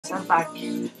I'm back.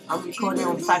 I'm recording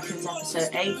on Factions episode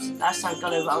 8. Last time I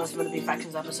got over, I was going to be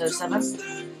Factions episode 7.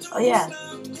 Oh yeah,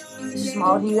 this is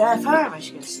my new FM, as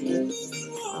you can see.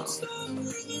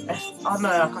 Oh no,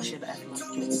 I can't show the FM.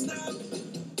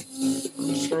 I'm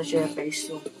just going to show a face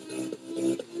still.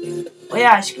 Oh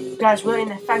yeah, guys, we're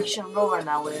in a faction role right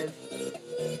now with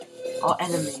our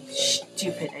enemy.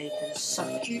 Stupid Athens. Suck.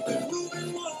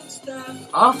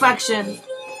 Our faction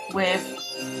with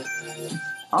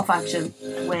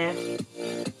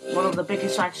one of the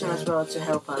biggest factions as well to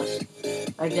help us.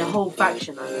 Like the whole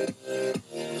faction, I know.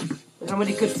 I'm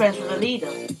really good friends with the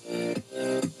leader.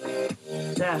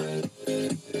 Yeah.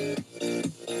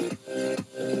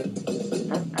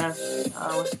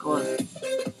 What's it called?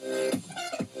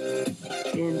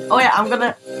 Oh yeah,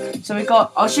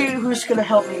 I'll show you who's gonna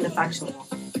help me in the faction war.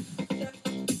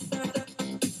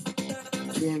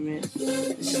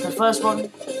 This is the first one.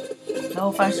 The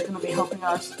whole faction is gonna be helping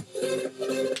us.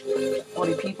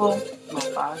 40 people,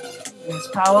 not bad. It's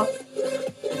power.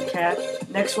 Okay.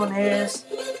 Next one is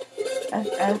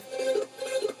FF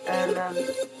and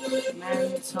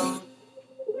mental.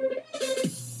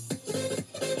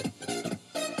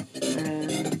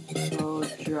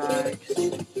 Drugs.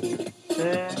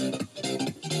 There.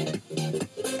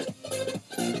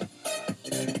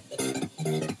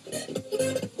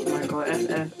 Oh my god,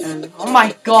 FFN. Oh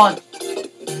my god!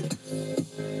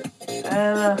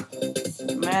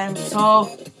 Mental.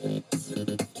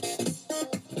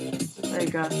 There you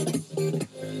go.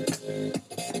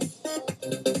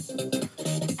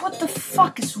 What the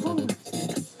fuck is wrong with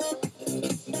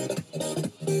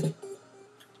you?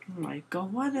 Oh my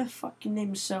god, why the fucking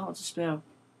name is so hard to spell?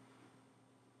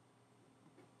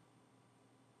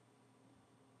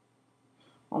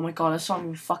 Oh my god, there's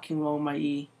something fucking wrong with my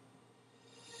E.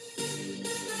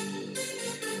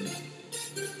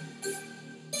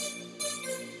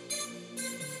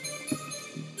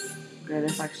 Okay,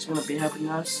 this actually gonna be helping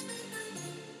us.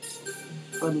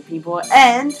 Funny people,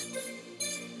 and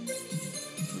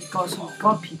we've got some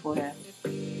god people here.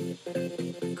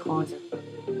 God.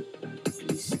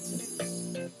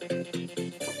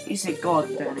 He's a god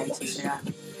donator, so yeah.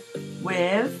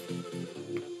 With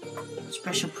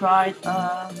Special Pride,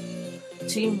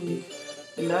 Team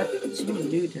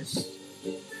Ludus.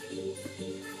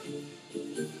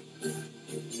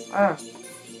 Oh.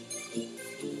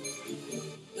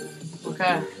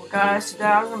 Okay, well guys, today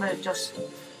I'm gonna just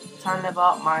try and level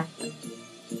up my.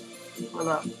 Hold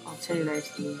up, I'll tell you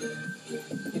later.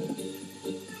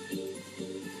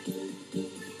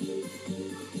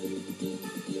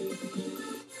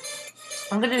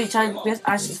 I'm gonna be trying because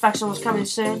as this faction was coming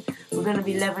soon, we're gonna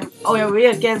be leveling. Oh yeah,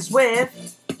 we're against with.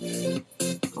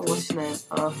 Oh, what's his name?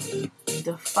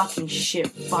 The fucking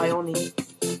shit, Bioni.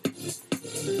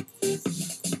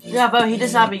 Yeah, but he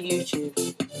doesn't have a YouTube.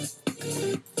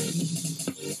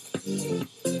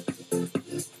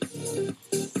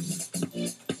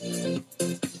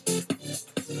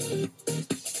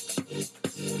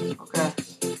 Okay.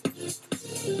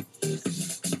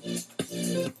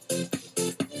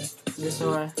 This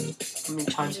way. I'm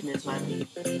enchanting this man.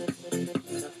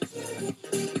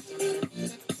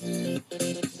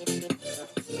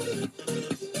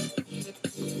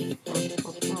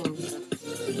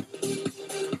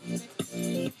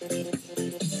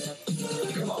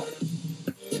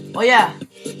 Oh yeah,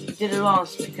 we did it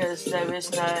once because there's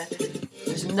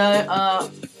no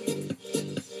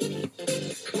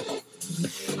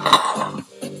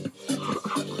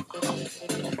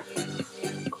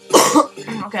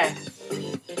okay.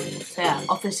 So yeah,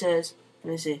 officers,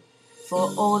 let me see. For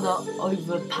all the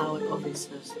overpowered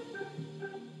officers.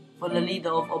 For the leader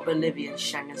of Oblivion,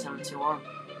 Shangan 71.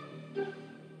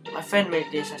 My friend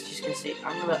made this, as you can see.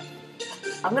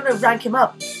 I'm gonna rank him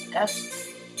up. Yes.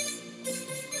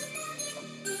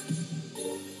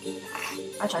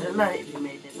 Actually, I don't know if he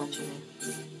made this actually.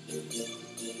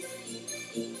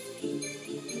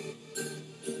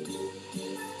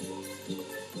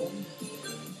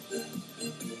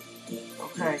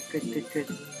 Okay, good.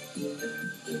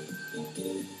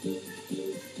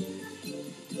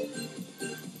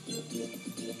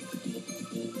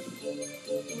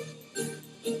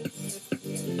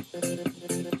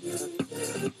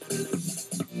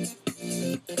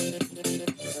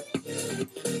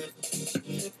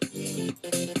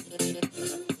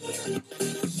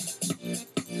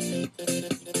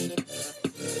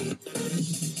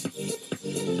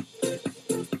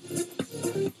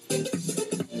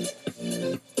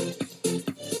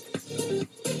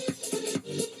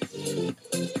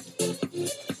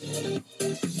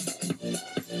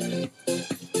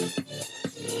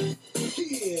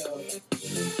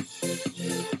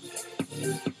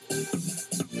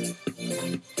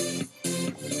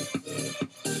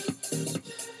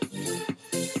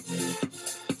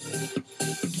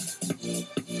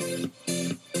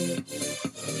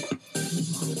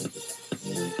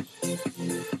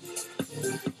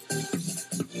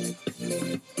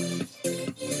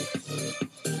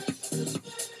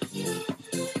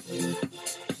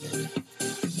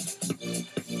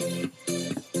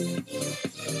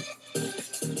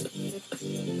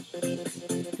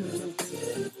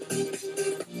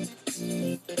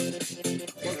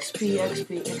 XP,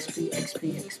 XP, XP, XP,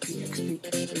 XP, XP,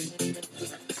 XP.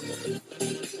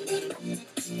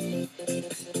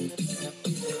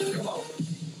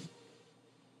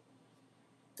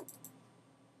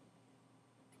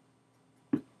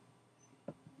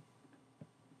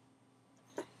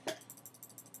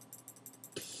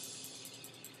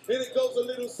 Then it goes a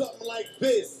little something like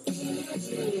this.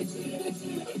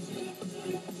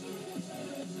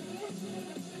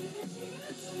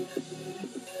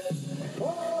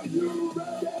 Are you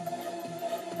ready?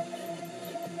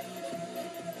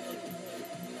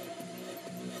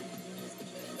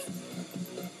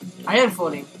 I am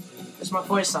falling. Because my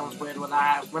voice sounds weird when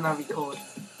I record.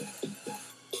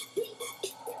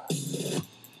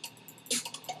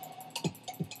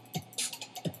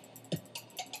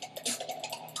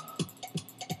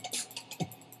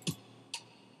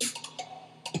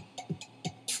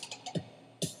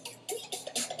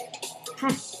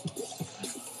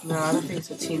 No, I don't think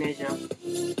it's a teenager.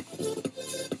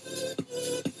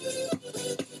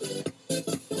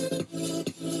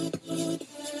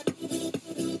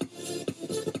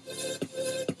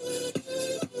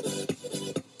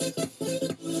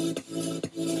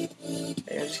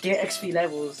 Yeah, just get XP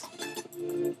levels.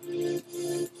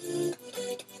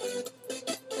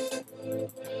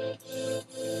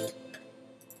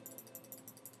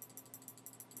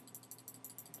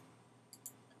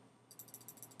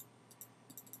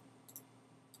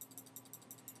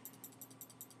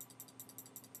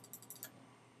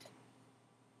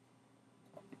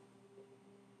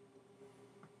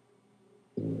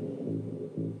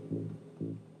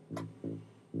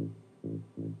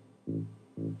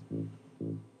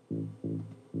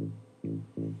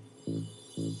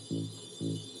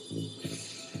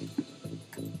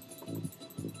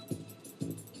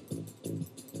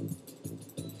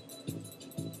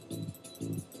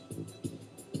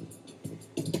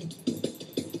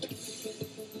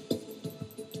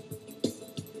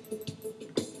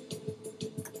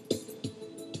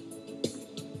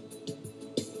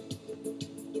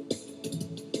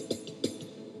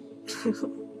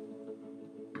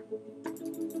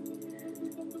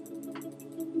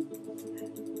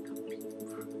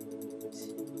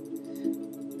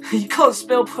 You can't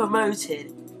spell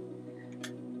promoted.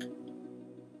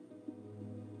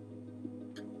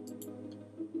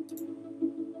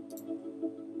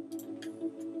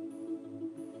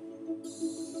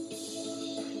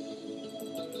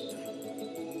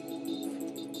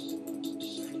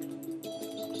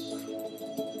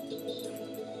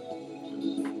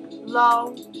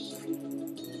 Lol.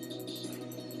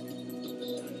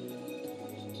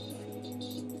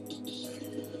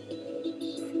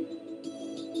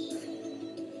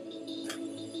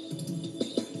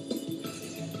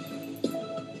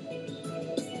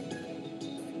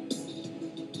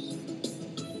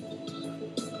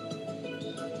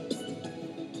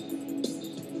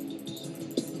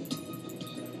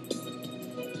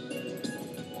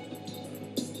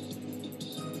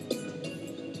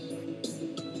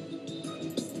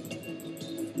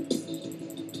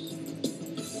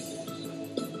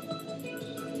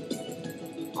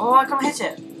 Oh, I can't hit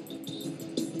it.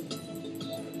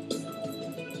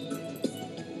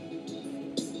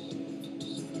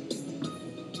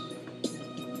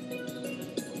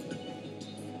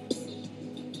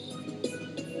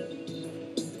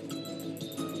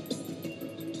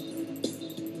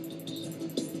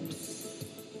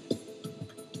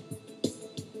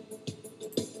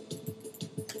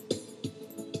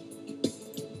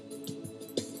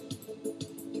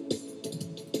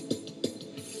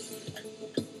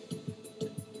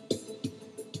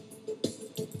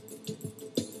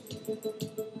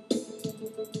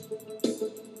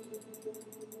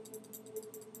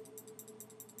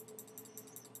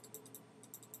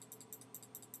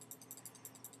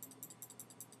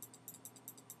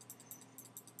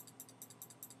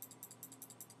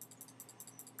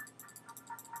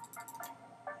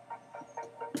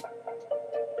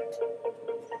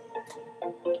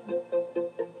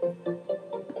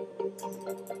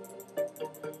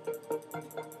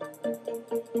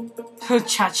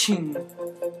 Cha-ching.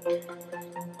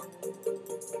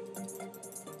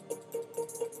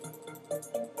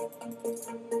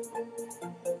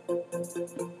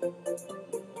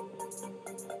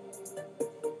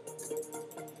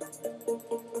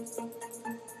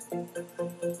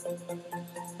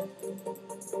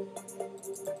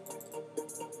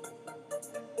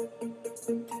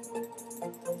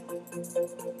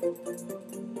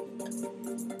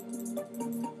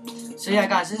 So yeah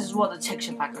guys, this is what the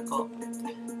texture pack I got.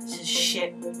 This is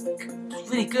shit. It's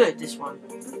really good, this one.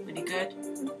 Really good.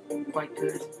 Quite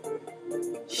good.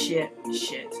 Shit.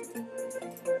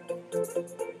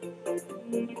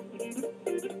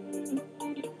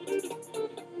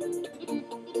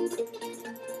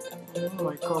 Oh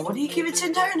my god, what do you give it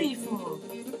eternity for?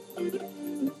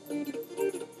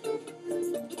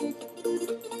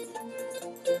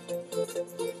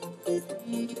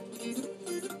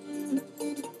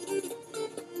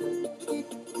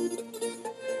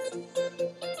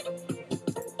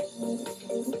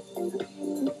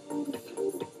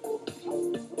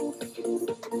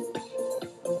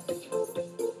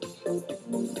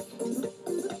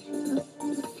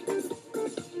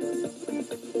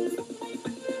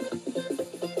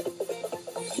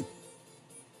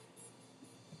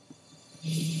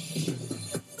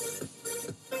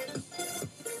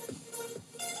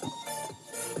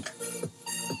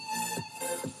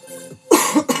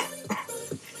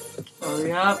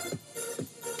 Hurry up.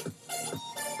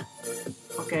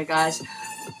 Okay guys,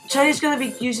 Charlie's gonna be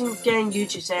getting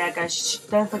YouTube, so yeah guys,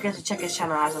 don't forget to check his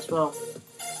channel out as well.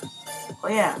 Oh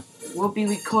yeah, we'll be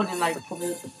recording like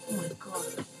probably, oh my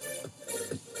god.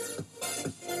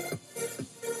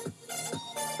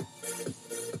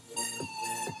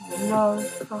 No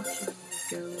fucking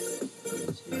going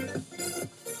into.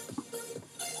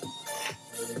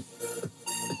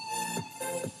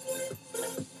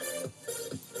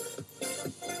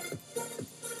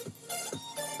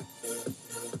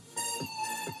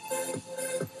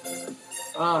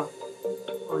 Oh.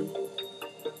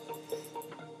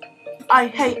 I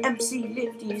hate MC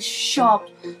Lifty's sharp,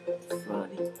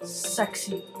 flirty,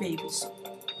 sexy babies.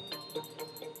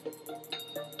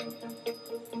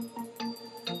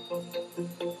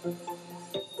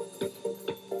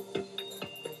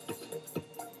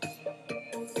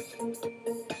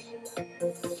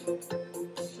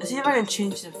 Let's see if I can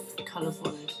change the color for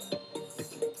this.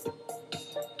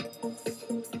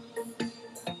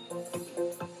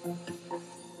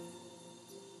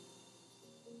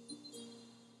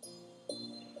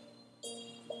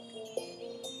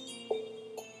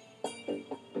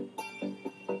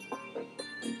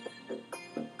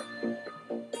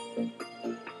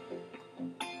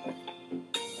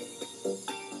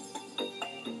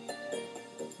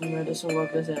 No, it doesn't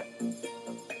work, does it?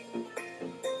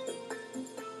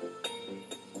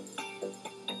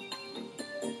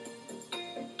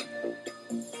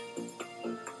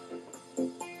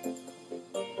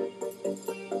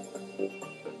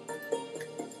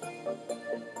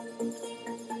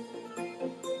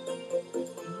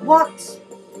 What?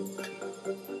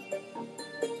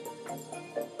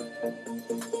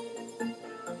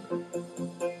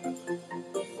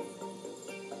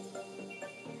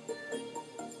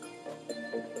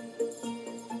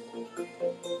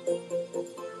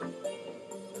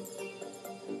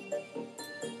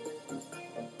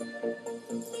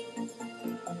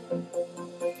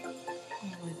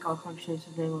 Oh my god, I can't change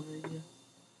the name of the video.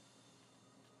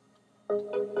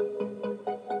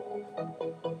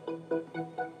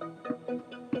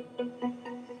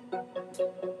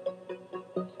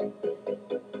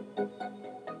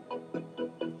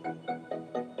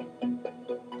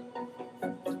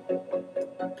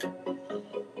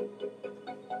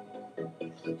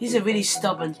 He's a really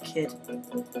stubborn kid.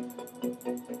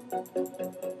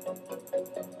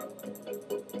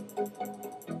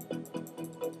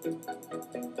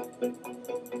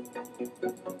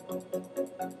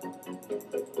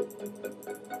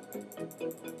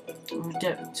 I'm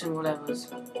depth to whatever's.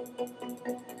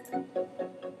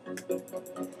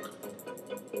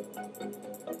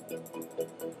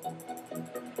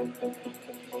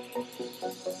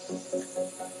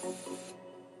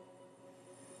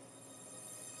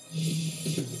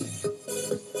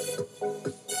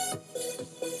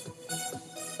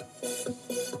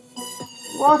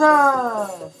 Water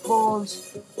falls.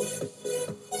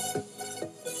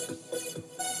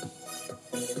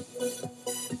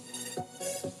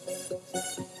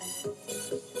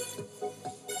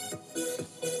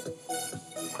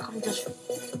 I'm just.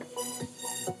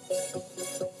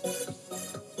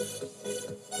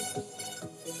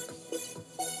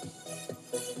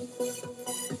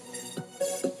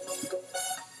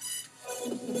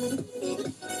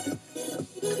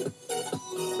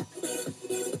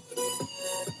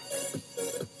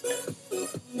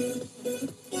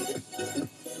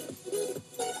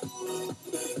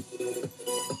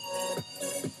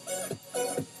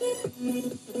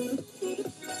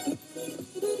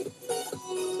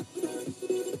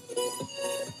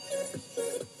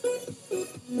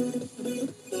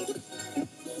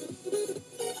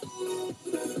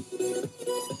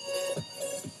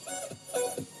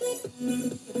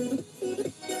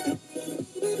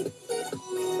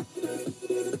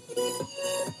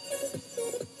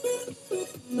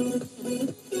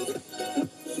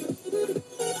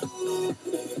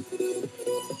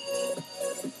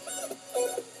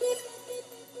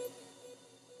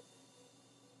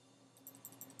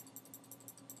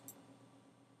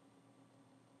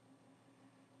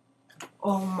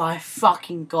 Oh my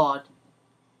fucking god.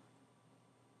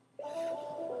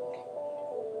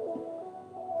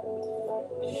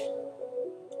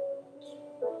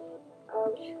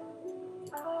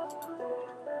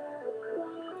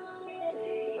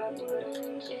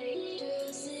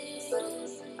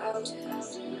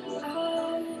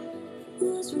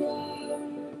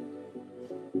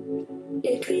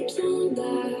 It creeps on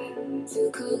back to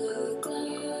color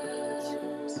glass,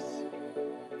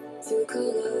 to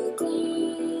color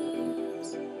glass.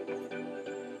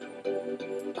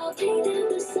 I'll take down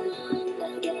the sun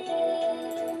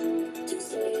again to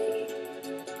say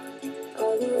I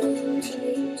wouldn't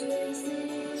change a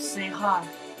thing. Say hi.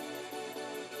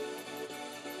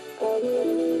 I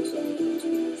wouldn't change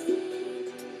a thing.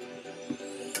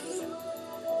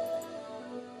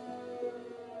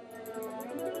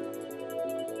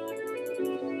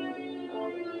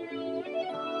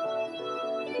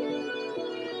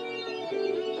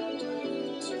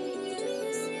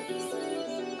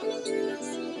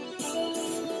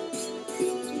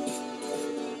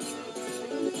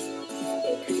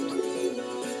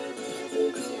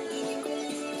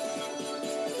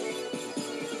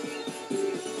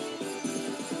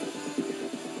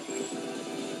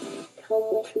 Come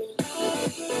with me.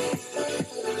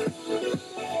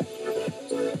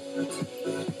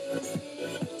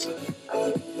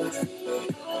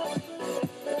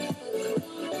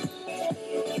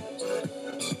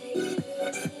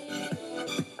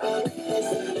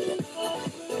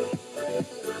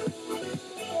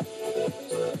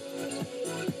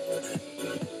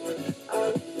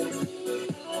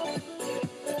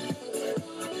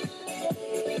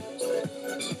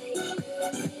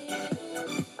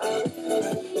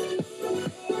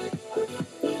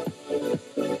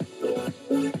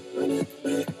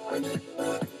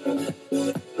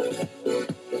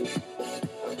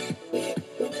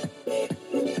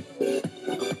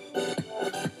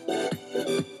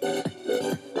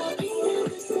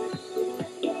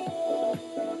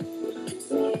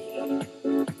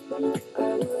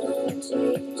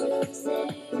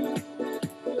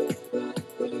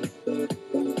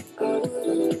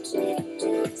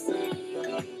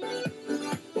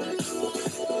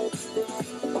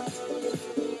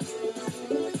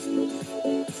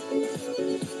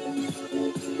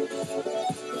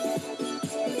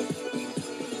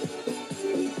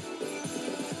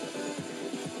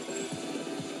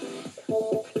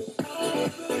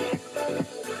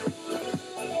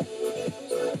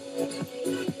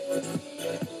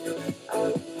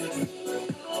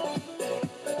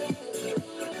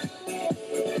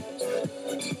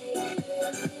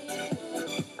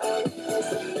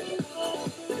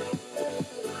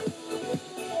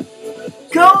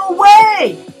 Go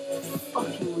away!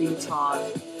 Fucking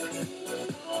retard.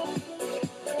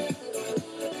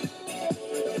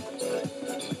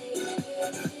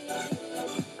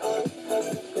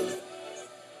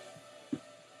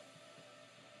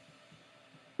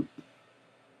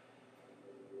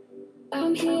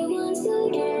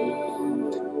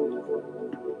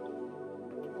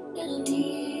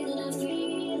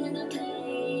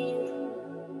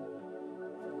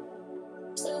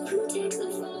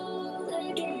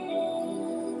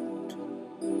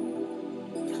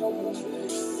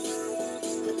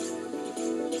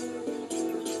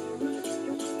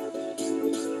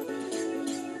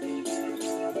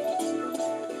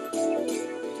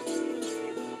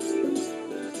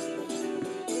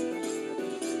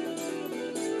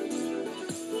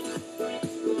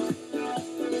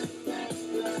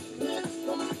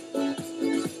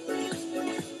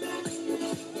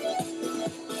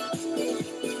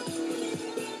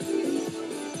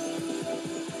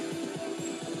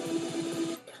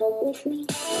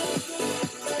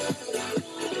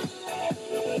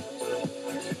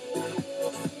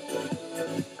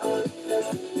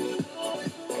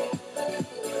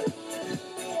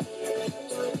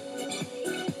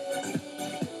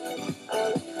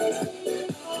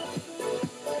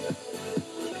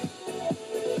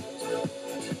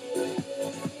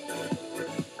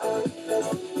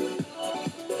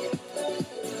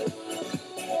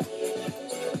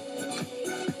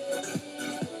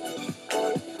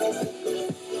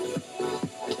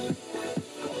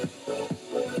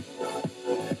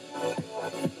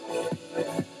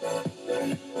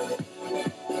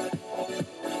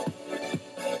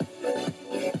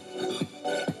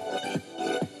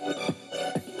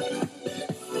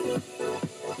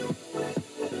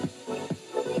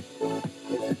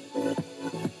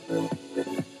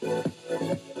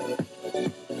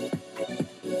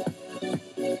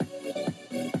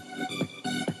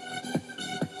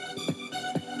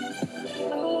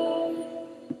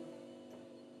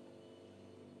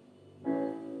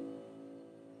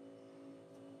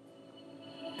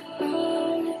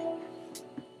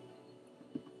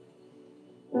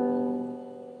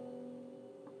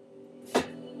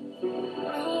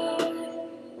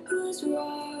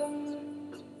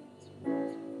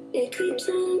 It creeps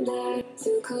on back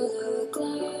through color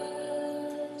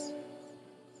glass,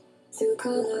 through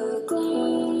color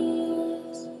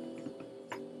glass.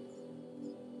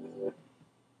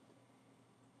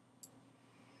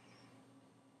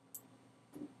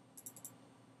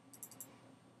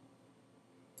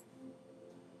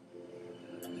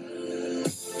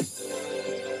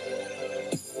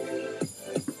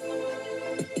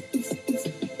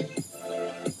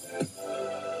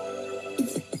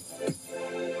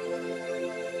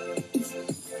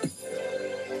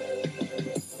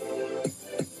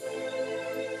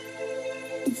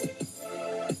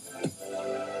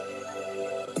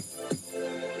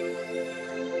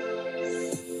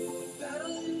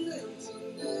 Battling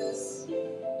emptiness.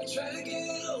 I try to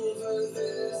get over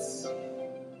this,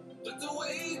 but the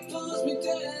weight pulls me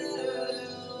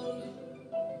down.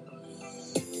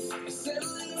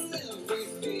 Settling every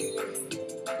fear,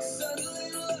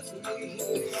 suddenly left me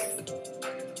here.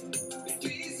 The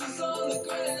pieces on the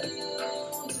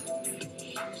ground.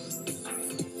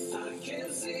 I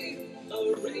can't see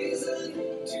a reason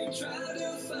to try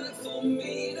to fight for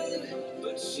meaning,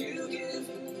 but you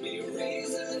give me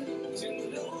reason to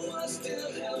know I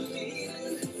still have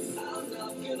meaning. I'm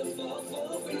not gonna fall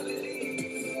for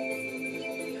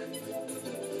gravity,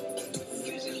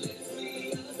 'cause you lift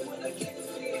me up when I can't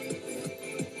feel.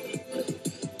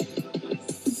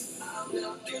 I'm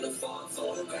not gonna fall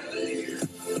for gravity.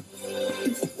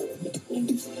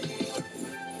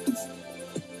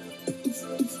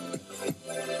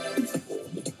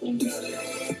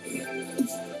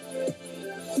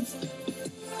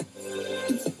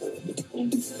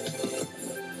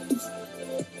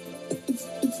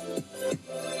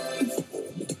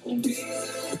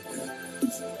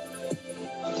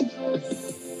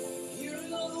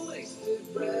 Hearing all the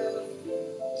wasted breath,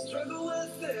 struggle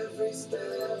with every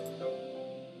step,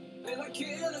 and I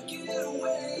cannot get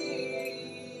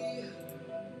away.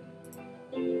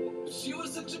 But she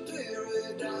was such a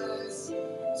paradise,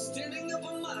 standing up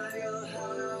a mile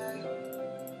high.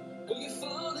 Will you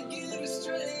fall to give me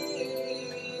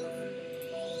strength?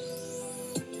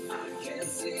 I can't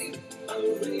see a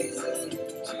reason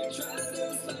to try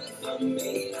to fight for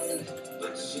meaning,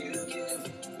 but you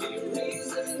give me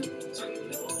reason to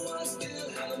know I still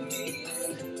have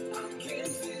meaning. I can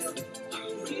feel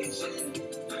you reaching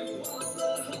through all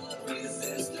the hard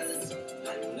resistance. I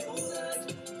know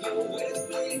that you're with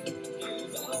me.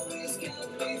 You've always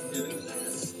got me through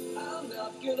this. I'm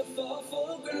not gonna fall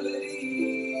for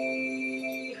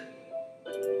gravity.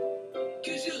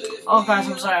 'Cause you lift Oh guys,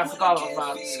 me I'm sorry, I up forgot when I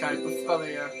about can't Skype. I forgot the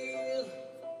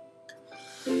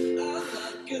I'm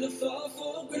not gonna fall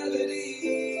for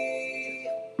gravity.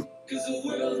 'Cause the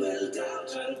world will doubt,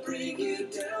 try to bring you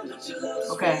down, but your love is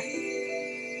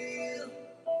real.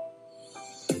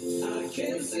 I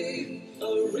can't see a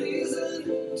reason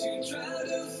to try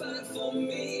to fight for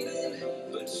meaning,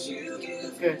 but you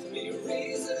give me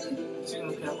reason to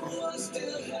know I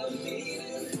still have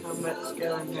meaning. Let's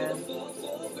go I'm again. fall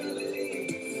for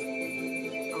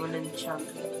gravity. I'm an enchant.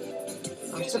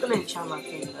 I'm still gonna enchant my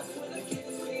king though.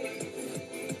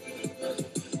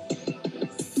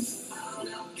 I'm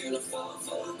not gonna fall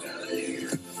for gravity.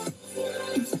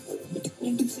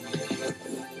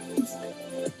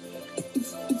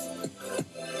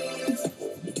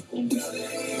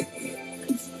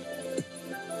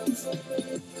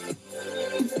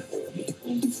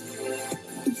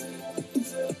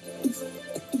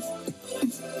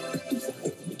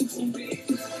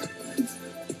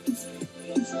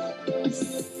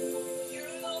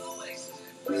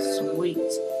 Sweet.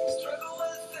 Struggle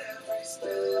with every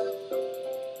step,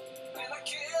 and I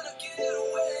cannot get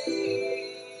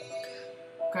away.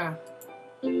 Okay.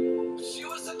 She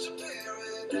was such a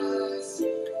paradise,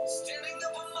 standing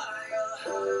up a mile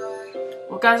high.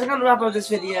 Well guys, I'm gonna wrap up this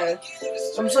video.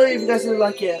 I'm sorry if you guys didn't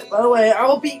like it. By the way,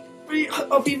 I'll be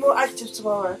more active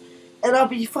tomorrow. And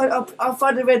I'll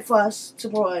find the red flash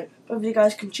tomorrow. Hope you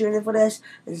guys can tune in for this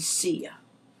and see ya.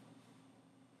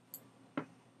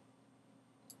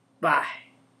 Bye.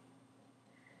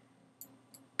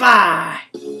 Bye.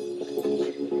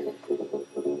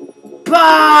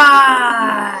 Bye.